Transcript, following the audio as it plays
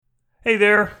Hey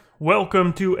there,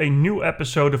 welcome to a new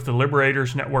episode of the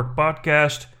Liberators Network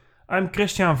podcast. I'm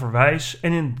Christian Verwijs,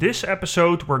 and in this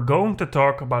episode we're going to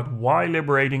talk about why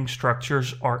liberating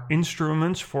structures are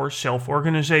instruments for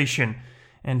self-organization.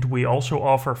 And we also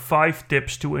offer 5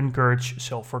 tips to encourage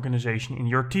self-organization in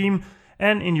your team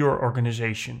and in your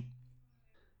organization.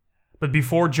 But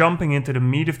before jumping into the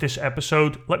meat of this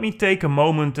episode, let me take a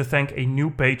moment to thank a new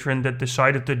patron that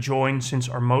decided to join since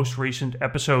our most recent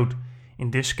episode. In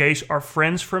this case, our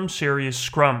friends from Serious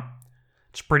Scrum.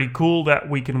 It's pretty cool that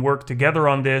we can work together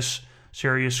on this.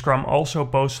 Serious Scrum also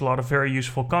posts a lot of very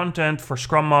useful content for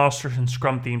Scrum Masters and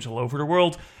Scrum teams all over the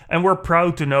world, and we're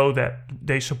proud to know that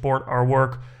they support our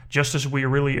work just as we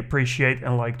really appreciate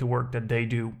and like the work that they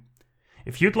do.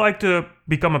 If you'd like to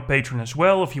become a patron as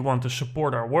well, if you want to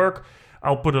support our work,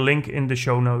 I'll put a link in the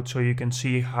show notes so you can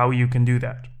see how you can do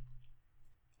that.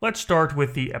 Let's start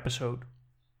with the episode.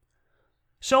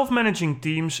 Self-managing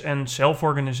teams and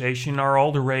self-organization are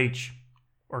all the rage.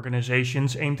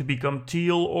 Organizations aim to become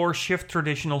teal or shift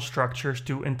traditional structures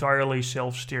to entirely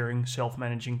self-steering,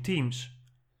 self-managing teams.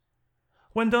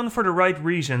 When done for the right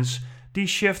reasons,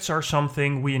 these shifts are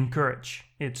something we encourage.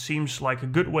 It seems like a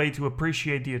good way to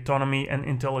appreciate the autonomy and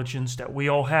intelligence that we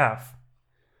all have.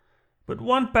 But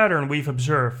one pattern we've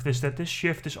observed is that this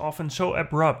shift is often so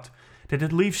abrupt that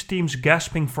it leaves teams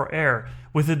gasping for air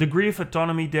with a degree of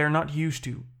autonomy they're not used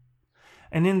to.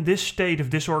 And in this state of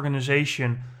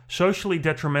disorganization, socially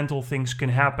detrimental things can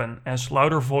happen as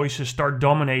louder voices start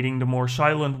dominating the more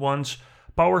silent ones,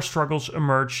 power struggles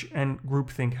emerge, and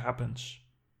groupthink happens.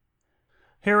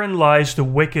 Herein lies the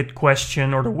wicked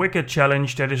question or the wicked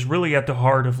challenge that is really at the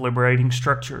heart of liberating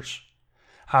structures.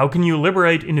 How can you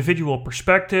liberate individual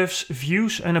perspectives,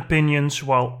 views, and opinions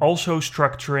while also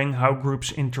structuring how groups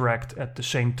interact at the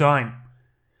same time?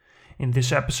 In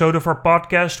this episode of our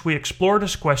podcast, we explore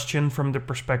this question from the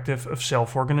perspective of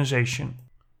self-organization.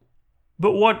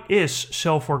 But what is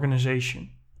self-organization?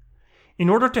 In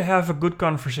order to have a good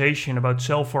conversation about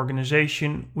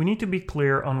self-organization, we need to be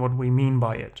clear on what we mean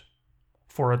by it.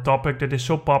 For a topic that is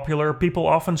so popular, people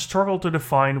often struggle to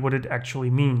define what it actually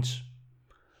means.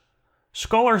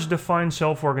 Scholars define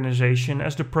self-organization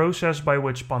as the process by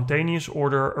which spontaneous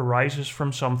order arises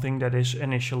from something that is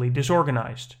initially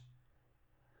disorganized.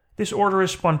 This order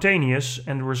is spontaneous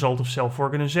and the result of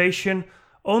self-organization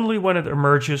only when it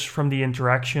emerges from the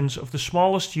interactions of the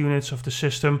smallest units of the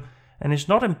system and is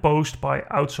not imposed by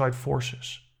outside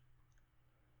forces.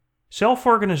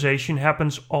 Self-organization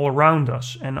happens all around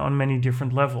us and on many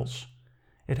different levels.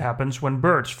 It happens when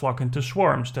birds flock into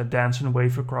swarms that dance and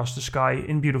wave across the sky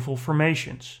in beautiful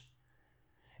formations.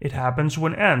 It happens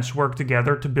when ants work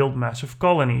together to build massive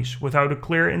colonies without a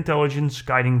clear intelligence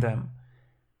guiding them.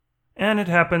 And it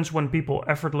happens when people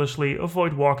effortlessly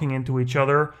avoid walking into each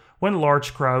other when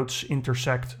large crowds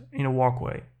intersect in a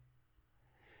walkway.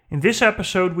 In this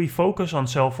episode, we focus on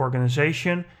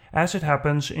self-organization as it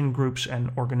happens in groups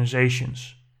and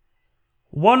organizations.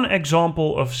 One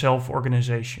example of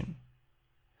self-organization.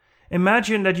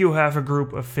 Imagine that you have a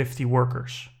group of 50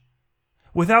 workers.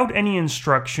 Without any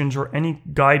instructions or any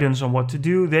guidance on what to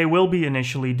do, they will be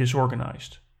initially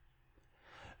disorganized.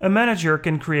 A manager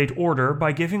can create order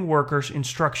by giving workers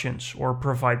instructions or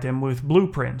provide them with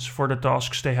blueprints for the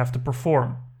tasks they have to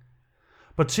perform.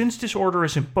 But since this order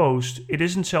is imposed, it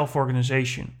isn't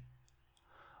self-organization.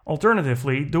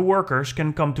 Alternatively, the workers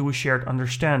can come to a shared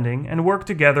understanding and work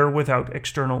together without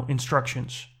external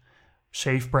instructions,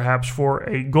 save perhaps for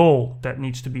a goal that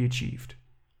needs to be achieved.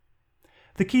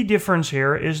 The key difference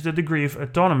here is the degree of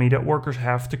autonomy that workers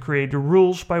have to create the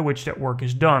rules by which that work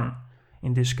is done.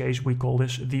 In this case, we call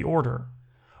this the order.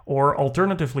 Or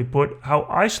alternatively put, how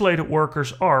isolated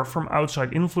workers are from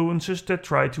outside influences that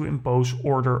try to impose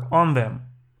order on them.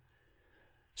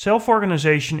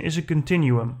 Self-organization is a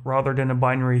continuum rather than a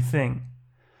binary thing.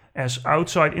 As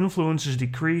outside influences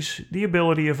decrease, the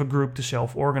ability of a group to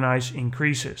self-organize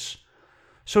increases.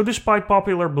 So despite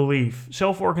popular belief,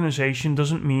 self-organization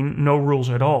doesn't mean no rules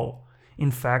at all.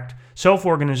 In fact,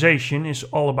 self-organization is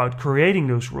all about creating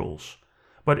those rules.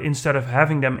 But instead of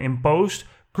having them imposed,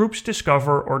 groups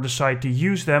discover or decide to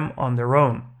use them on their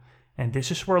own. And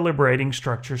this is where liberating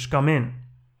structures come in.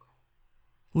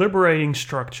 Liberating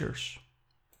structures.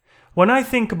 When I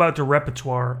think about the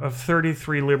repertoire of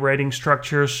 33 liberating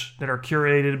structures that are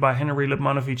curated by Henry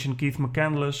Lipmanovich and Keith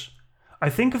McCandless, I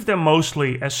think of them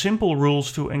mostly as simple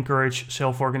rules to encourage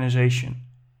self-organization.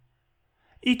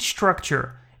 Each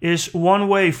structure is one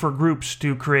way for groups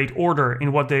to create order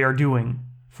in what they are doing.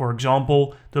 For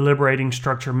example, the liberating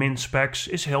structure min-specs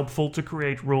is helpful to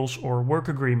create rules or work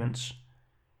agreements.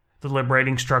 The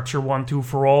liberating structure 1-2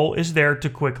 for all is there to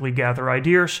quickly gather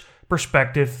ideas,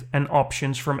 perspective, and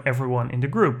options from everyone in the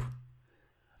group.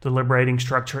 The liberating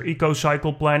structure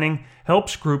eco-cycle planning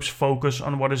helps groups focus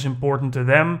on what is important to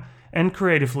them and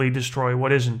creatively destroy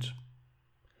what isn't.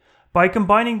 By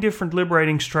combining different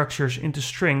liberating structures into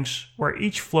strings, where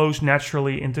each flows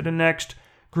naturally into the next,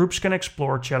 groups can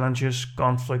explore challenges,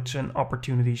 conflicts, and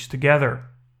opportunities together.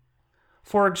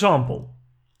 For example,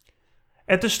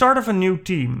 at the start of a new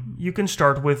team, you can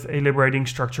start with a liberating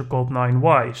structure called 9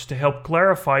 Whys to help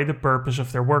clarify the purpose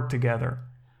of their work together.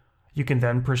 You can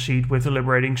then proceed with a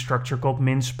liberating structure called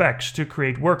Min Specs to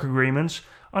create work agreements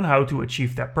on how to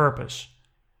achieve that purpose.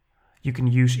 You can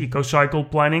use eco-cycle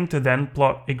planning to then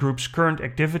plot a group's current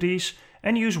activities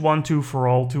and use 1-2 for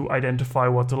all to identify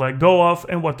what to let go of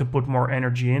and what to put more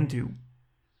energy into.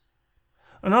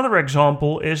 Another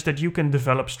example is that you can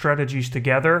develop strategies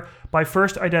together by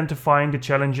first identifying the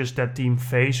challenges that team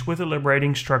face with a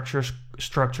liberating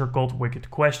structure called Wicked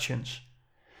Questions.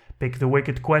 Pick the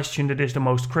wicked question that is the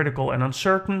most critical and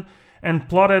uncertain and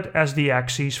plot it as the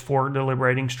axis for the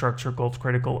liberating structure called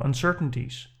Critical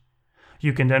Uncertainties.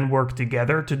 You can then work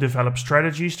together to develop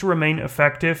strategies to remain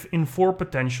effective in 4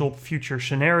 potential future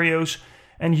scenarios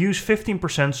and use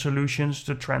 15% solutions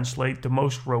to translate the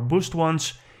most robust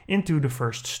ones into the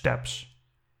first steps.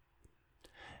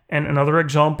 And another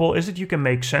example is that you can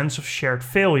make sense of shared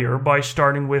failure by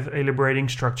starting with a liberating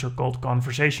structure called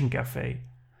Conversation Cafe.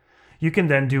 You can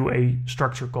then do a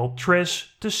structure called Tris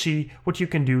to see what you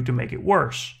can do to make it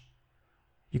worse.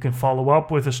 You can follow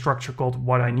up with a structure called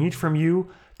What I Need From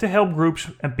You to help groups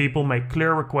and people make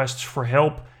clear requests for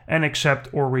help and accept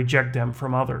or reject them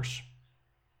from others.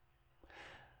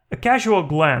 A casual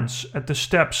glance at the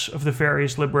steps of the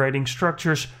various liberating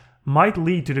structures might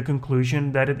lead to the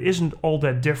conclusion that it isn't all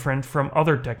that different from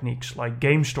other techniques like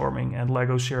game storming and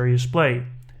Lego Serious Play.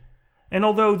 And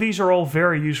although these are all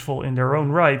very useful in their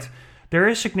own right, there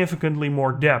is significantly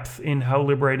more depth in how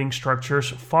liberating structures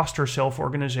foster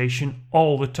self-organization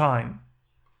all the time.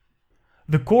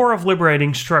 The core of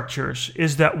liberating structures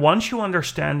is that once you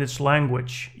understand its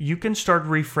language, you can start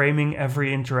reframing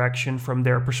every interaction from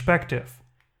their perspective.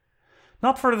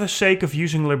 Not for the sake of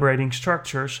using liberating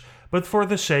structures, but for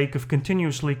the sake of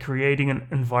continuously creating an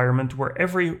environment where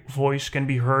every voice can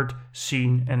be heard,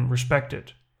 seen, and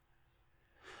respected.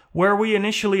 Where we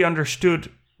initially understood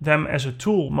them as a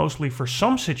tool mostly for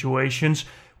some situations,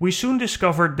 we soon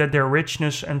discovered that their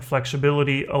richness and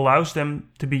flexibility allows them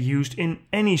to be used in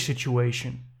any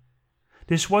situation.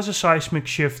 This was a seismic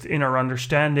shift in our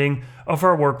understanding of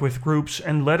our work with groups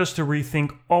and led us to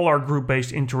rethink all our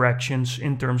group-based interactions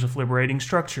in terms of liberating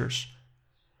structures.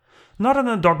 Not in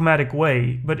a dogmatic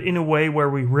way, but in a way where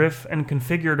we riff and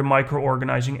configure the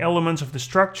micro-organizing elements of the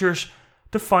structures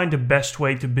to find the best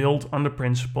way to build on the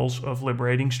principles of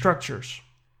liberating structures.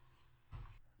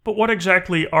 But what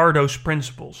exactly are those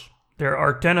principles? There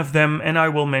are 10 of them, and I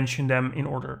will mention them in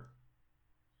order.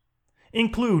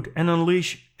 Include and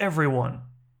unleash everyone.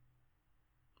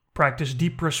 Practice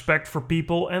deep respect for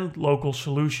people and local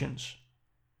solutions.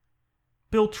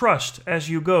 Build trust as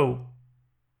you go.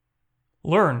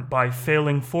 Learn by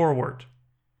failing forward.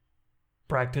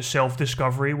 Practice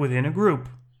self-discovery within a group.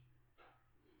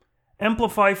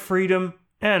 Amplify freedom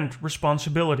and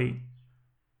responsibility.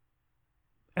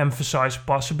 Emphasize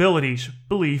possibilities,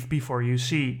 believe before you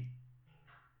see.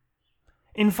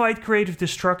 Invite creative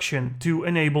destruction to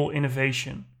enable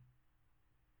innovation.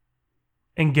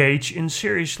 Engage in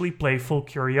seriously playful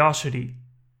curiosity.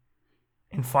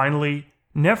 And finally,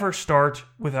 never start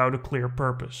without a clear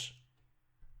purpose.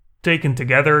 Taken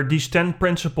together, these 10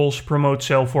 principles promote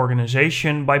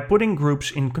self-organization by putting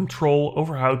groups in control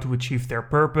over how to achieve their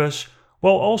purpose,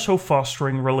 while also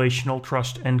fostering relational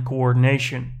trust and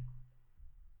coordination.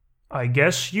 I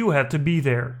guess you had to be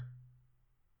there.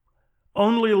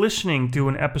 Only listening to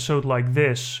an episode like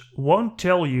this won't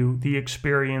tell you the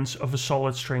experience of a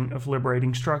solid string of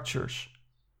liberating structures.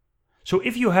 So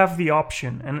if you have the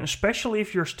option, and especially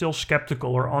if you're still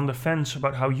skeptical or on the fence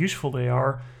about how useful they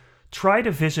are, try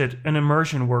to visit an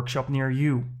immersion workshop near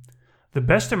you. The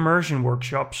best immersion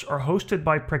workshops are hosted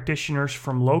by practitioners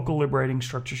from local liberating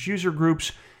structures user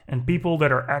groups and people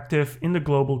that are active in the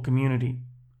global community.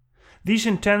 These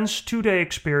intense 2-day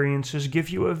experiences give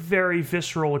you a very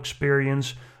visceral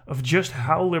experience of just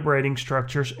how liberating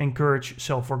structures encourage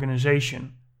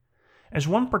self-organization. As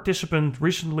one participant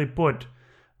recently put,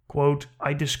 quote,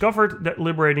 "I discovered that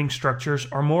liberating structures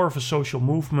are more of a social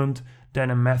movement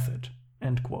than a method,"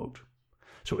 end quote.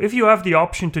 So if you have the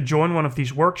option to join one of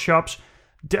these workshops,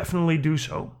 definitely do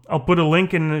so. I'll put a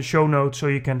link in the show notes so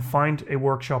you can find a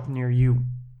workshop near you.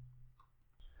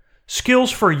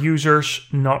 Skills for users,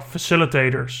 not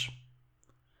facilitators.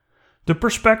 The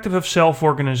perspective of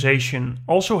self-organization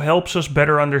also helps us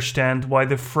better understand why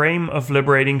the frame of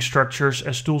liberating structures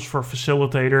as tools for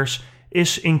facilitators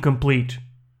is incomplete.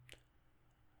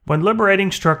 When liberating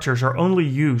structures are only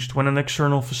used when an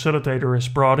external facilitator is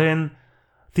brought in,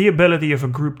 the ability of a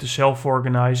group to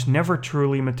self-organize never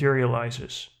truly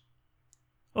materializes.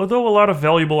 Although a lot of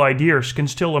valuable ideas can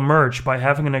still emerge by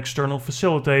having an external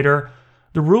facilitator,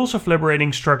 the rules of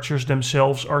liberating structures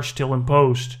themselves are still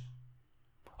imposed.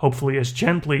 Hopefully as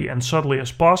gently and subtly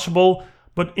as possible,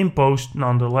 but imposed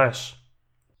nonetheless.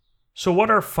 So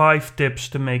what are 5 tips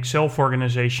to make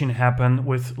self-organization happen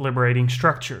with liberating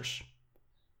structures?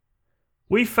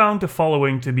 We found the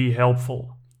following to be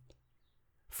helpful.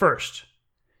 First,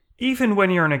 even when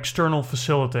you're an external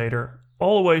facilitator,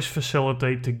 always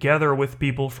facilitate together with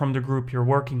people from the group you're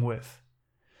working with.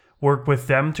 Work with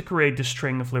them to create the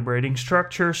string of liberating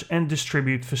structures and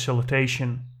distribute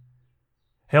facilitation.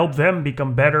 Help them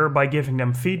become better by giving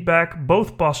them feedback,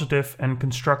 both positive and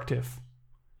constructive.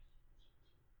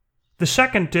 The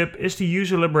second tip is to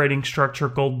use a liberating structure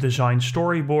called design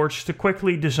storyboards to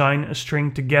quickly design a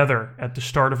string together at the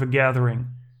start of a gathering.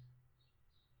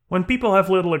 When people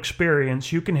have little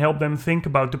experience, you can help them think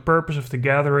about the purpose of the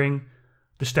gathering,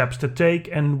 the steps to take,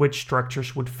 and which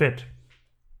structures would fit.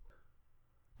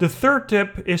 The third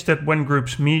tip is that when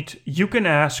groups meet, you can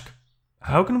ask,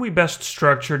 how can we best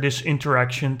structure this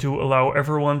interaction to allow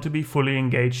everyone to be fully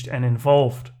engaged and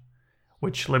involved?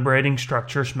 Which liberating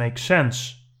structures make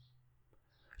sense?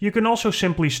 You can also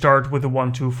simply start with a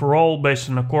 1-2 for all based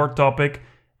on a core topic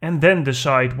and then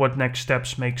decide what next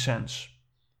steps make sense.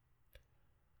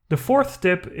 The fourth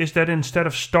tip is that instead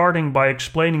of starting by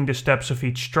explaining the steps of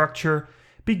each structure,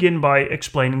 begin by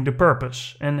explaining the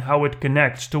purpose and how it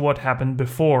connects to what happened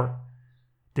before.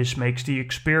 This makes the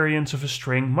experience of a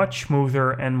string much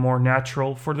smoother and more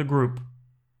natural for the group.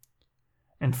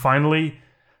 And finally,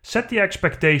 set the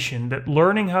expectation that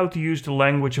learning how to use the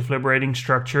language of liberating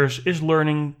structures is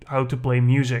learning how to play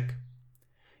music.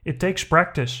 It takes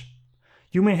practice.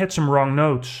 You may hit some wrong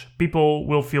notes, people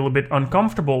will feel a bit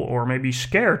uncomfortable or maybe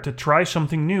scared to try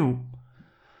something new.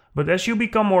 But as you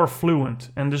become more fluent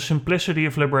and the simplicity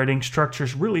of liberating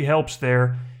structures really helps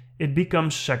there, it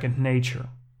becomes second nature.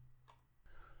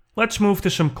 Let's move to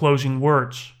some closing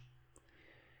words.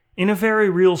 In a very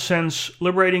real sense,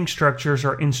 liberating structures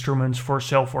are instruments for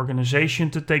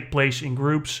self-organization to take place in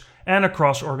groups and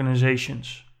across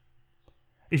organizations.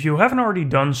 If you haven't already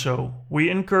done so, we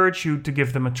encourage you to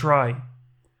give them a try.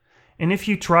 And if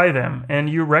you try them and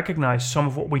you recognize some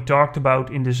of what we talked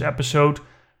about in this episode,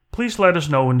 please let us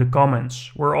know in the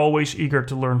comments. We're always eager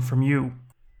to learn from you.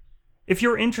 If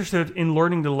you're interested in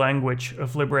learning the language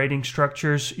of liberating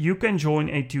structures, you can join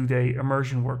a 2-day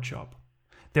immersion workshop.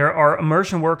 There are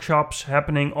immersion workshops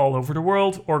happening all over the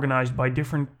world, organized by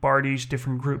different parties,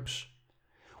 different groups.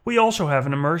 We also have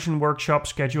an immersion workshop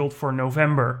scheduled for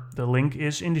November. The link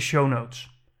is in the show notes.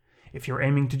 If you're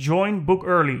aiming to join, book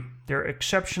early. They're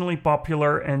exceptionally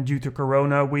popular, and due to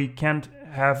Corona, we can't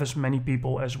have as many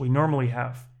people as we normally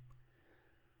have.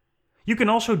 You can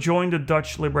also join the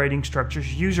Dutch Liberating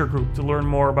Structures user group to learn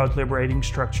more about liberating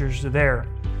structures there.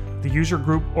 The user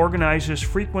group organizes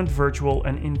frequent virtual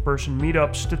and in-person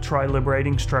meetups to try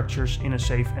liberating structures in a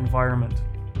safe environment.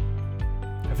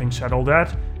 Having said all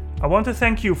that, I want to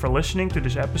thank you for listening to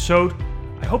this episode.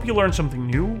 I hope you learned something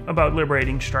new about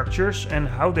liberating structures and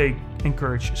how they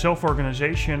encourage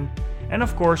self-organization. And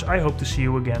of course, I hope to see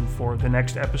you again for the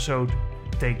next episode.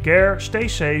 Take care, stay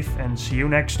safe, and see you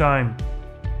next time.